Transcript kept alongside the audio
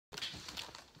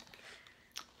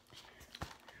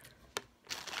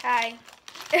Hi.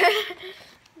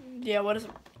 Yeah, what's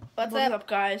What's up? up?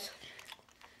 Guys?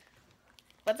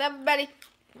 What's up, everybody?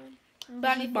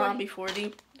 This is Bobby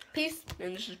 40, Peace.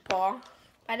 and this is Paul.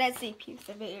 My dad say peace.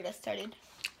 The video just started.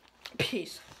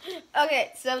 Peace.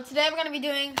 Okay, so today we're gonna be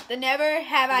doing the Never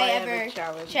Have I Ever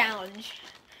challenge.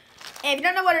 And if you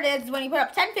don't know what it is, when you put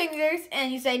up 10 fingers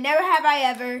and you say Never Have I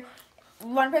Ever,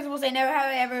 one person will say Never Have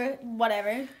I Ever,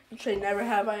 whatever. Say never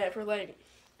have I ever like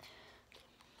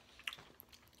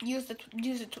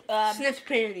sniffed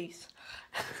panties.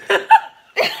 For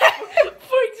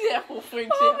example.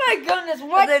 Oh my goodness!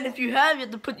 What? And then if you have, you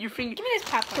have to put your finger. Give me this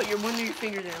popcorn. Put your one of your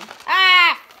finger down.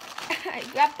 Ah!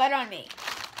 You got butt on me.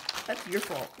 That's your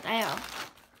fault. I know.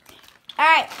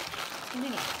 Alright.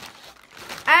 Continue.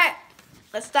 Alright.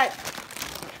 Let's start.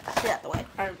 Get out the way.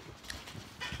 Alright.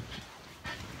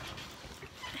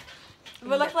 We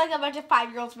look like a bunch of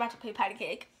 5-year-olds about to play patty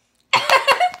cake.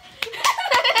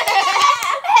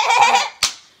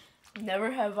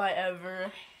 Never have I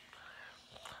ever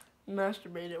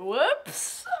masturbated.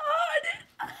 Whoops.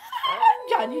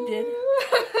 God, you did.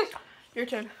 Your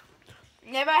turn.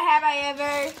 Never have I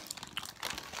ever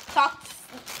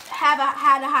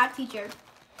had a hot teacher.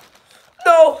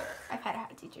 No. I've had a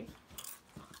hot teacher.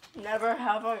 Never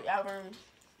have I ever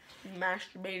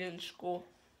masturbated in school.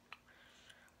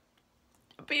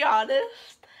 To be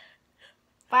honest.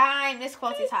 Fine, Miss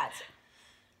Quilty's hot.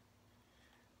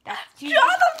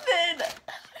 Jonathan!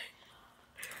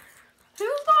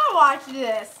 Who's gonna watch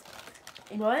this?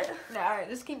 What? No, alright,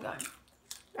 let's keep going.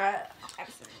 Alright,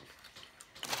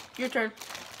 your turn.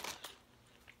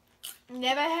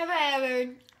 Never have I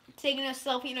ever taken a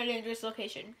selfie in a dangerous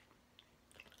location.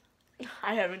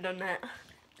 I haven't done that.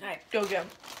 Alright. Go again.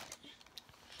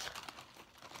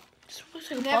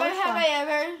 Never have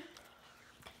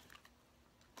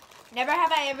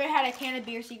I ever had a can of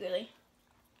beer secretly.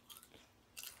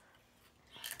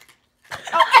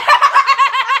 Oh.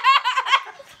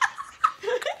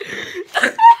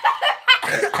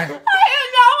 I do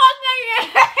not want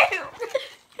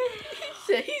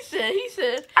that. He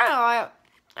said. I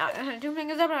don't know. 2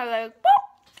 fingers up and I was like, boop.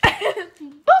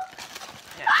 Boop.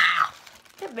 Yeah.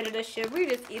 Get rid of this shit. We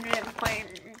just eating it and playing.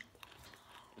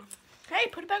 Hey,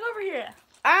 put it back over here.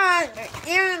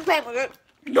 Eating and playing with it.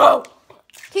 No.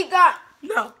 Keep going.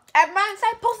 No. At my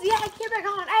inside post, yeah, keep it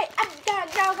going. Hey, I got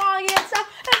a dog on again, so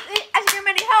I see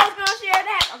many hoes, no share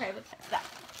that. Okay, stop.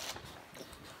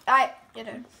 Alright, your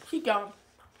turn. Keep going.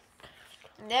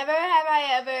 Never have I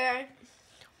ever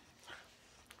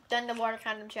done the water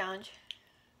condom challenge.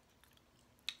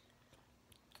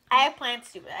 I have plans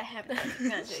to, but I haven't done it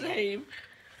yet. Same.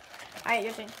 Alright,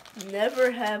 your turn.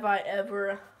 Never have I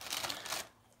ever.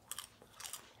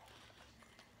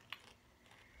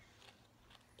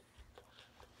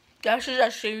 This is a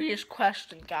serious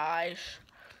question, guys.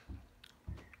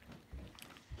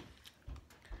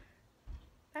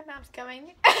 My mom's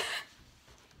coming.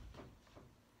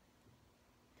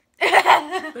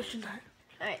 Listen,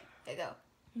 Alright, there you go.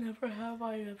 never have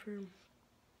I ever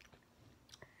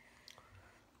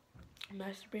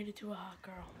masturbated to a hot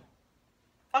girl.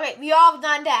 Okay, we all have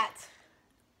done that.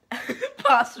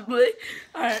 Possibly.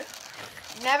 Alright.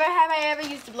 Never have I ever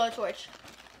used a blowtorch.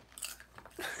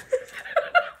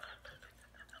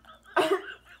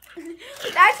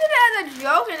 That should have a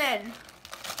joke in it.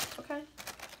 Okay.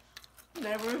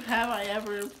 Never have I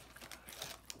ever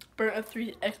burnt a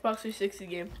Xbox 360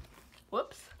 game.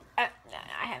 Whoops. No,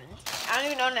 I haven't. I don't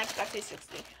even know an Xbox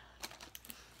 360.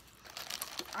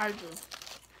 I do.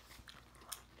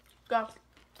 Go.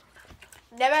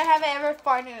 Never have I ever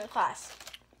farted in class.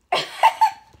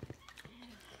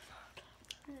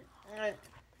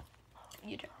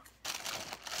 You do.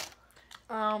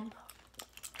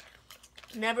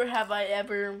 Never have I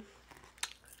ever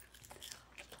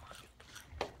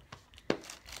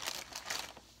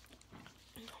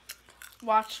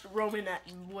watched Roman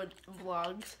Atwood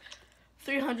vlogs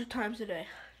 300 times a day.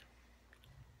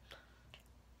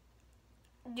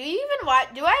 Do you even watch?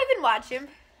 Do I even watch him?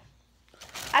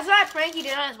 I saw a prank he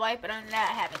did on his wife, but other than that,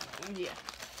 I haven't. Yeah.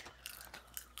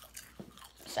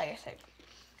 Sorry.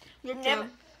 Your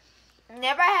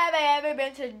Never have I ever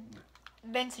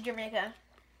been to Jamaica.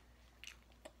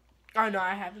 Oh no,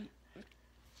 I haven't.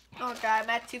 Oh god, I'm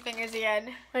at 2 fingers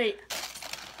again. Wait.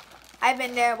 I've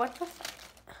been there. What the?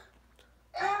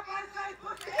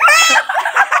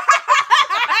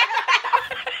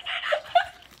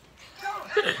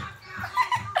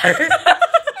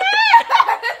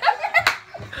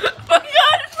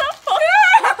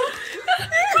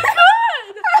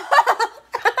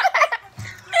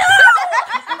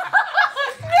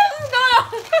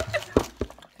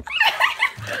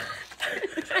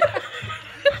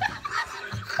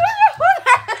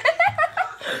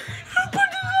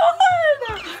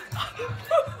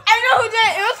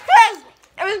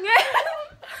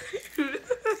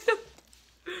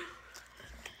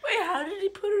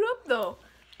 though?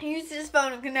 He used his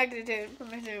phone and connected to it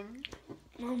from his room.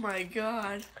 Oh my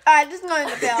god. Alright, just going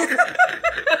to fail.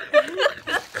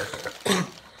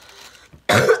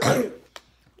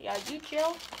 Yeah, you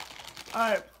chill.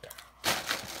 Alright.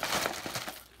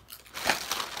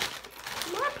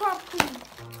 My popcorn.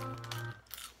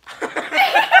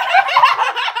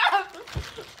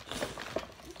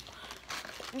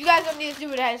 You guys don't need to do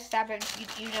what has to happen.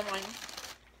 You know mine.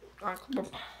 Alright, come on.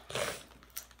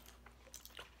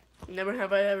 Never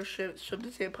have I ever shoved the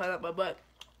tampon up my butt.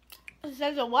 It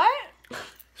says a what?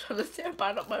 Shoved the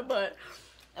tampon up my butt.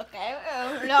 Okay,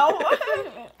 no.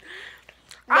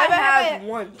 I Never have had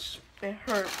once. It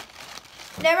hurt.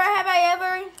 Never have I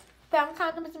ever found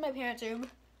condoms in my parents' room.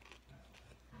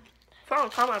 Found a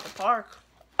condom at the park.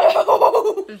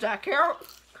 Does that count?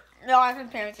 No, I'm from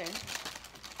parents' room.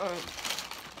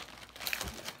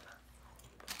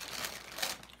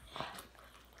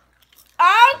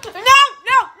 Oh, no, no,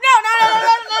 no, no, no, no,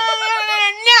 no, no, no, no,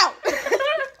 no.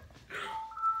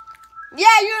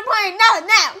 Yeah, you were playing no.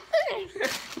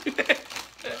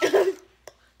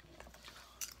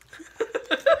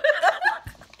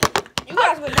 You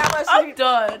guys would not want to I'm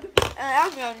done.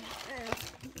 I'm done.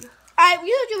 Alright, we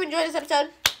hope you enjoyed this episode.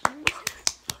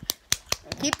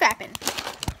 Keep fapping.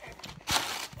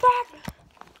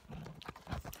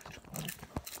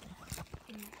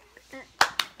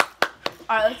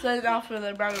 Alright, let's let it out for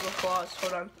the round of applause.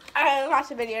 Hold on. Alright, let's watch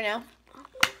the video now.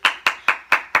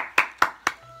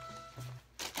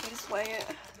 Just play it.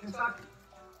 Kentucky,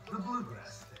 the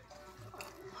Bluegrass State.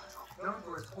 Known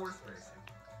for its horse racing,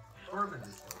 bourbon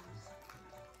distilleries,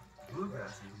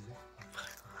 bluegrass music,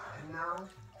 and now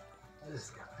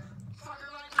this guy.